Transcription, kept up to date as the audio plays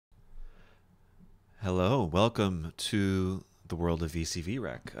Hello, welcome to the world of VCV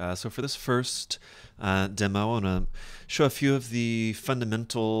Rec. So for this first demo, I want to show a few of the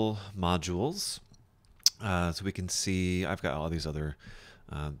fundamental modules. So we can see, I've got all these other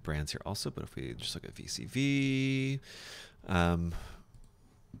brands here also, but if we just look at VCV, some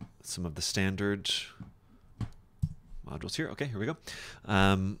of the standard modules here. Okay, here we go.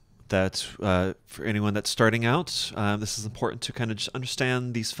 For anyone that's starting out, this is important to kind of just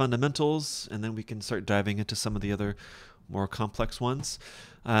understand these fundamentals, and then we can start diving into some of the other more complex ones.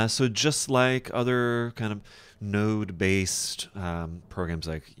 So just like other kind of node-based programs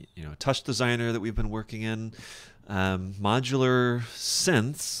like Touch Designer that we've been working in, modular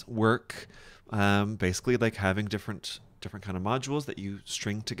synths work basically like having different kind of modules that you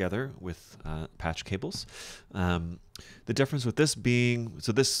string together with patch cables. The difference with this being,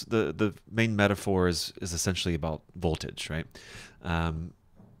 so the main metaphor is essentially about voltage, right?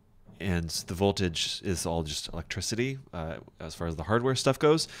 And the voltage is all just electricity as far as the hardware stuff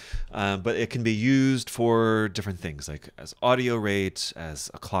goes, but it can be used for different things, like as audio rate,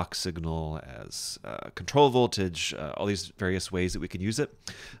 as a clock signal, as control voltage, all these various ways that we can use it.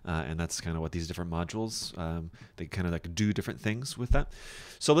 And that's kind of what these different modules, they kind of like do different things with that.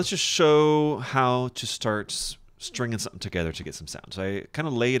 So let's just show how to start stringing something together to get some sound. So I kind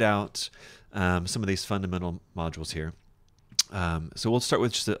of laid out some of these fundamental modules here. So we'll start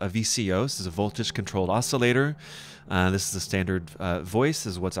with just a VCO. This is a voltage controlled oscillator. This is a standard voice.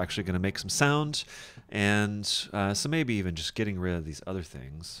 This is what's actually going to make some sound. And so maybe even just getting rid of these other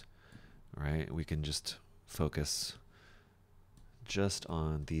things, right? We can just focus just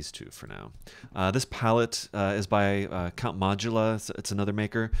on these two for now. This palette is by Count Modula. It's another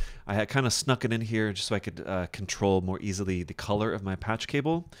maker. I had kind of snuck it in here just so I could control more easily the color of my patch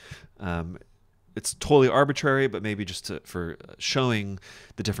cable. It's totally arbitrary, but maybe just for showing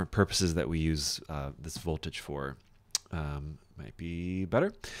the different purposes that we use this voltage for might be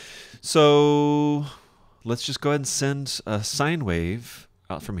better. So let's just go ahead and send a sine wave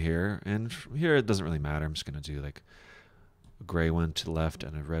out from here. And from here, it doesn't really matter. I'm just going to do like a gray one to the left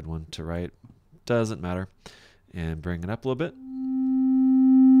and a red one to right. Doesn't matter. And bring it up a little bit.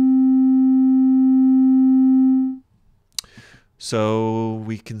 So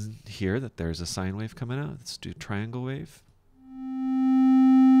we can hear that there's a sine wave coming out. Let's do triangle wave.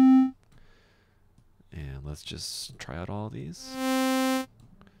 And let's just try out all these.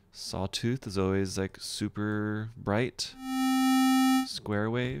 Sawtooth is always like super bright.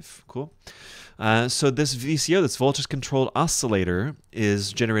 Square wave, cool. So this VCO, this voltage controlled oscillator,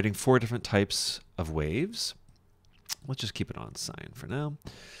 is generating 4 different types of waves. Let's just keep it on sine for now.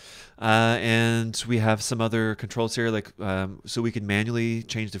 And we have some other controls here, like so we can manually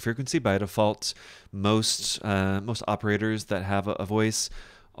change the frequency. By default, most operators that have a voice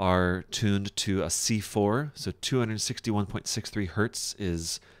are tuned to a C4, so 261.63 hertz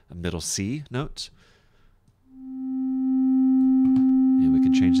is a middle C note. And we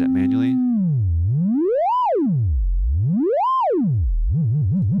can change that manually.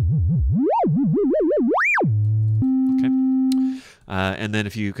 And then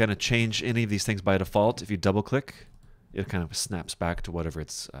if you kind of change any of these things by default, if you double click, it kind of snaps back to whatever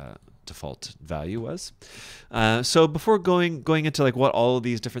its default value was. So before going into like what all of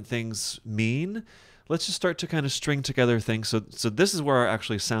these different things mean, let's just start to kind of string together things. So this is where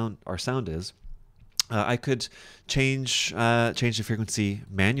our sound is. I could change the frequency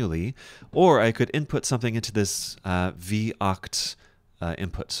manually, or I could input something into this V-oct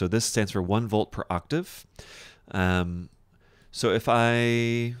input. So this stands for 1 volt per octave. So if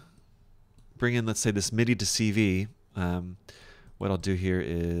I bring in, let's say, this MIDI to CV, what I'll do here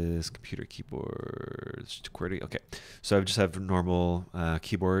is computer keyboards, QWERTY. Okay, so I just have normal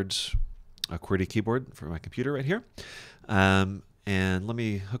keyboard, a QWERTY keyboard for my computer right here. And let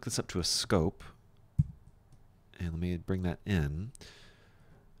me hook this up to a scope. And let me bring that in.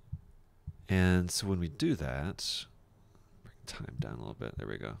 And so when we do that, bring time down a little bit. There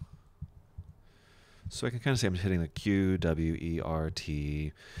we go. So I can kind of see I'm hitting the Q, W, E, R,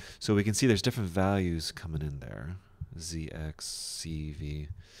 T. So we can see there's different values coming in there. Z, X, C, V.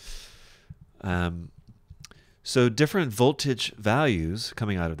 So different voltage values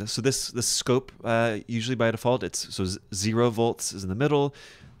coming out of this. So this scope, usually by default, it's 0 volts is in the middle,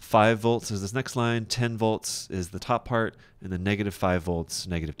 5 volts is this next line, 10 volts is the top part, and then -5 volts,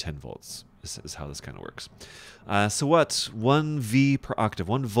 -10 volts is how this kind of works. So what 1 V per octave,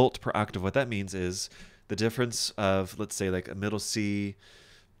 1 volt per octave, what that means is the difference of, let's say, like a middle C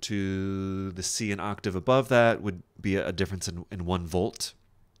to the C an octave above that would be a difference in 1 volt.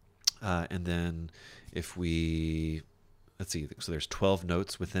 And then if we, let's see, so there's 12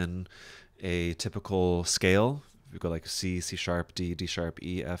 notes within a typical scale. We go like C, C sharp, D, D sharp,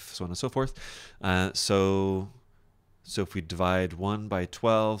 E, F, so on and so forth. So if we divide 1 by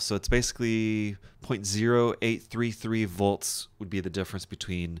 12, so it's basically 0.0833 volts would be the difference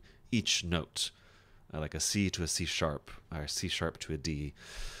between each note, like a C to a C sharp, or C sharp to a D.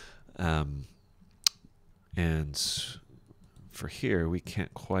 And for here, we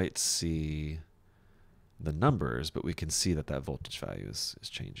can't quite see the numbers, but we can see that that voltage value is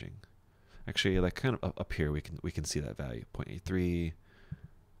changing. Actually, like kind of up here, we can see that value, 0.83,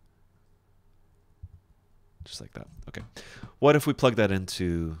 just like that. Okay, what if we plug that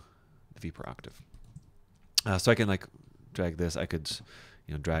into the V per octave? So I can like drag this. I could,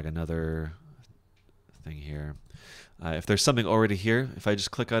 drag another thing here. If there's something already here, if I just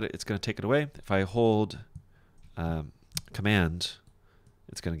click on it, it's going to take it away. If I hold Command,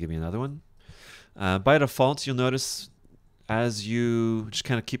 it's going to give me another one. By default, you'll notice as you just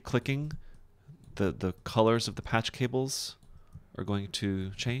kind of keep clicking, the colors of the patch cables are going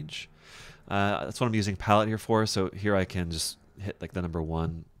to change. That's what I'm using palette here for. So here I can just hit like the number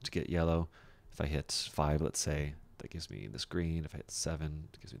 1 to get yellow. If I hit 5, let's say, that gives me this green. If I hit 7,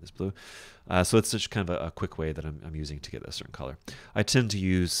 it gives me this blue. So it's just kind of a quick way that I'm using to get a certain color. I tend to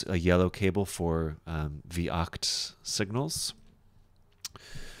use a yellow cable for V-oct signals.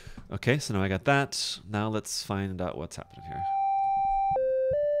 Okay, so now I got that. Now let's find out what's happening here.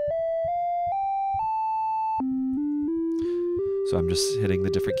 So I'm just hitting the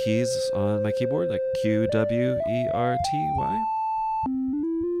different keys on my keyboard, like Q, W, E, R, T, Y.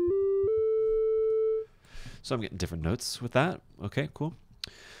 So I'm getting different notes with that. Okay, cool.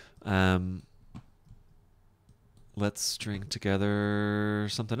 Let's string together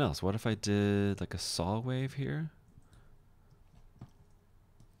something else. What if I did like a saw wave here? All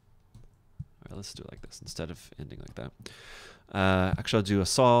right, let's do it like this instead of ending like that. Actually, I'll do a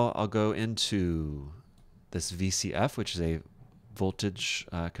saw. I'll go into this VCF, which is a voltage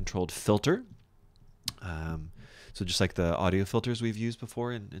controlled filter. So just like the audio filters we've used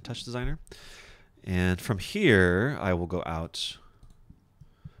before in Touch Designer. And from here, I will go out.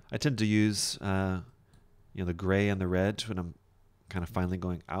 I tend to use the gray and the red when I'm kind of finally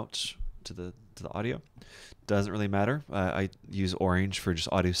going out to the audio. Doesn't really matter. I use orange for just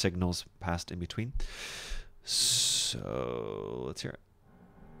audio signals passed in between. So let's hear it.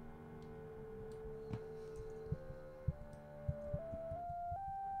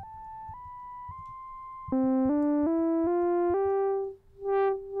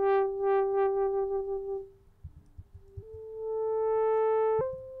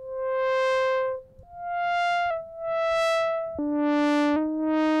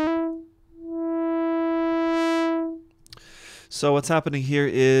 So what's happening here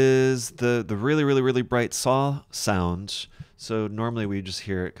is the really, really, really bright saw sound. So normally we just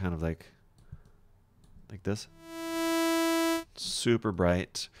hear it kind of like this. Super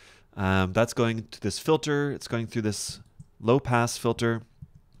bright. That's going to this filter. It's going through this low pass filter.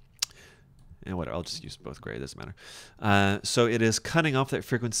 And whatever, I'll just use both gray, it doesn't matter. So it is cutting off that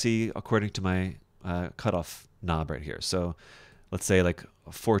frequency according to my cutoff knob right here. So let's say like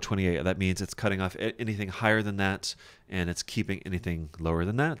 428, that means it's cutting off anything higher than that, and it's keeping anything lower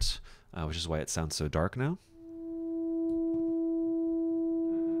than that, which is why it sounds so dark now.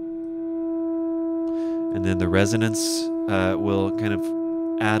 And then the resonance will kind of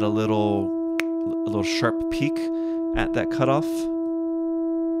add a little sharp peak at that cutoff.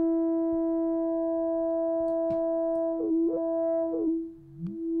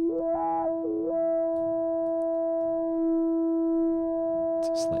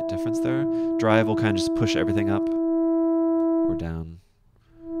 Slight difference there. Drive will kind of just push everything up or down.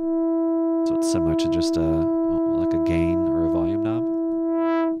 So it's similar to just like a gain or a volume knob.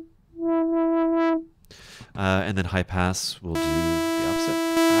 And then high pass will do the opposite.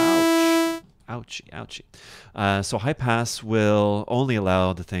 Ouch. Ouchie, ouchie. So high pass will only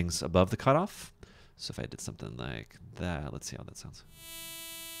allow the things above the cutoff. So if I did something like that, let's see how that sounds.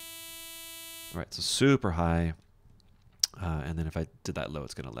 All right, so super high. And then if I did that low,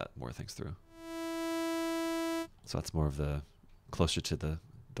 it's going to let more things through. So that's more of the closer to the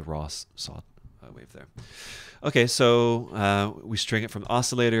raw saw wave there. Okay, so we string it from the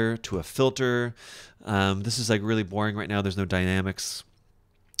oscillator to a filter. This is like really boring right now. There's no dynamics.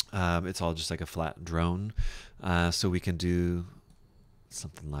 It's all just like a flat drone. So we can do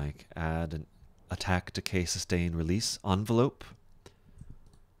something like add an attack, decay, sustain, release envelope.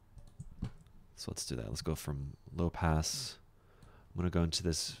 So let's do that. Let's go from low pass. I'm going to go into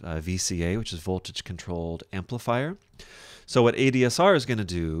this VCA, which is voltage controlled amplifier. So what ADSR is going to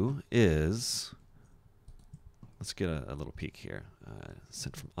do is, let's get a little peek here.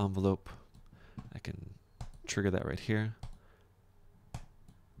 Sent from envelope. can trigger that right here.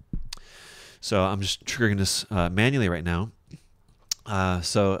 So I'm just triggering this manually right now.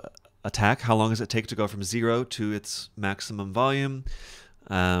 So attack, how long does it take to go from 0 to its maximum volume?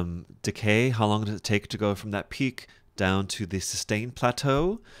 Decay, how long does it take to go from that peak down to the sustained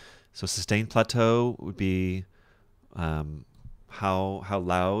plateau? So sustained plateau would be how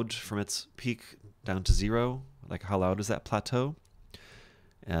loud from its peak down to 0, like how loud is that plateau?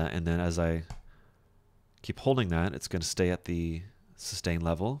 And then as I keep holding that, it's going to stay at the sustain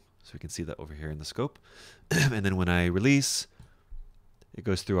level. So we can see that over here in the scope. And then when I release, it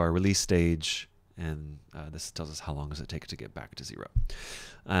goes through our release stage, and this tells us how long does it take to get back to 0.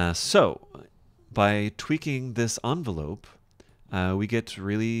 So by tweaking this envelope, we get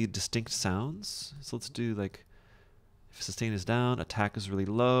really distinct sounds. So let's do like, if sustain is down, attack is really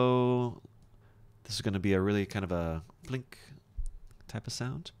low. This is going to be a really kind of a blink type of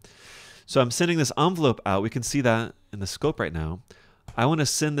sound. So I'm sending this envelope out. We can see that in the scope right now. I want to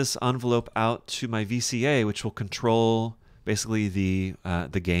send this envelope out to my VCA, which will control basically the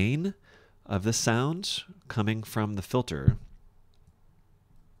gain of the sound coming from the filter.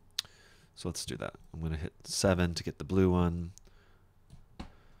 So let's do that. I'm going to hit 7 to get the blue one,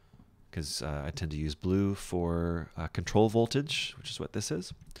 because I tend to use blue for control voltage, which is what this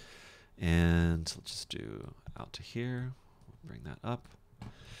is. And let's just do out to here. Bring that up.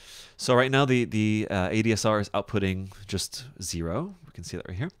 So right now the ADSR is outputting just 0. We can see that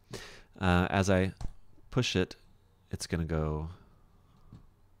right here. As I push it, it's going to go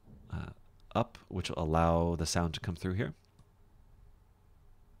up, which will allow the sound to come through here.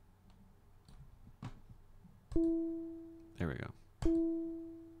 There we go.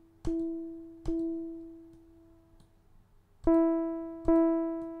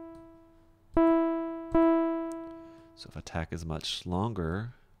 So if attack is much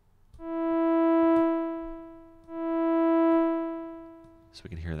longer, so we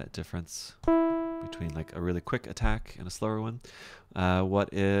can hear that difference between like a really quick attack and a slower one.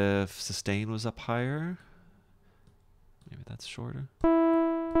 What if sustain was up higher? Maybe that's shorter.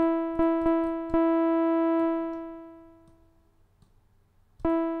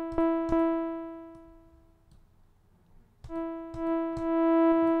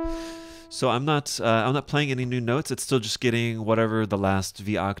 So I'm not playing any new notes. It's still just getting whatever the last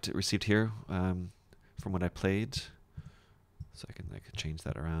V-oct it received here from what I played. So I can like change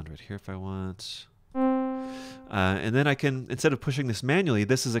that around right here if I want. And then I can, instead of pushing this manually,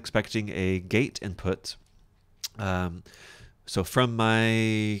 this is expecting a gate input. So from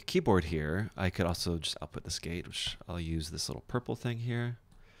my keyboard here, I could also just output this gate, which I'll use this little purple thing here.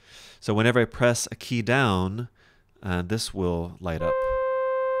 So whenever I press a key down, this will light up.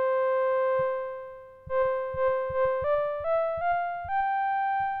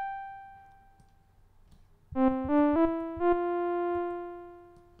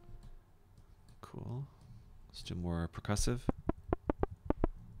 Cool. Let's do more percussive.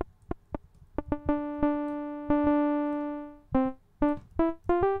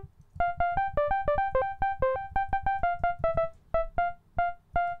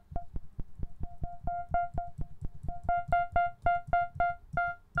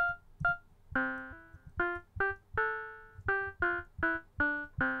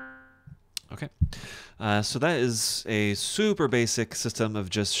 Okay, so that is a super basic system of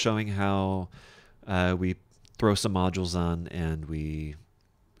just showing how we throw some modules on and we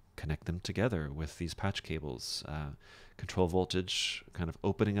connect them together with these patch cables. Control voltage, kind of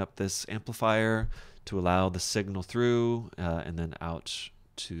opening up this amplifier to allow the signal through and then out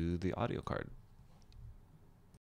to the audio card.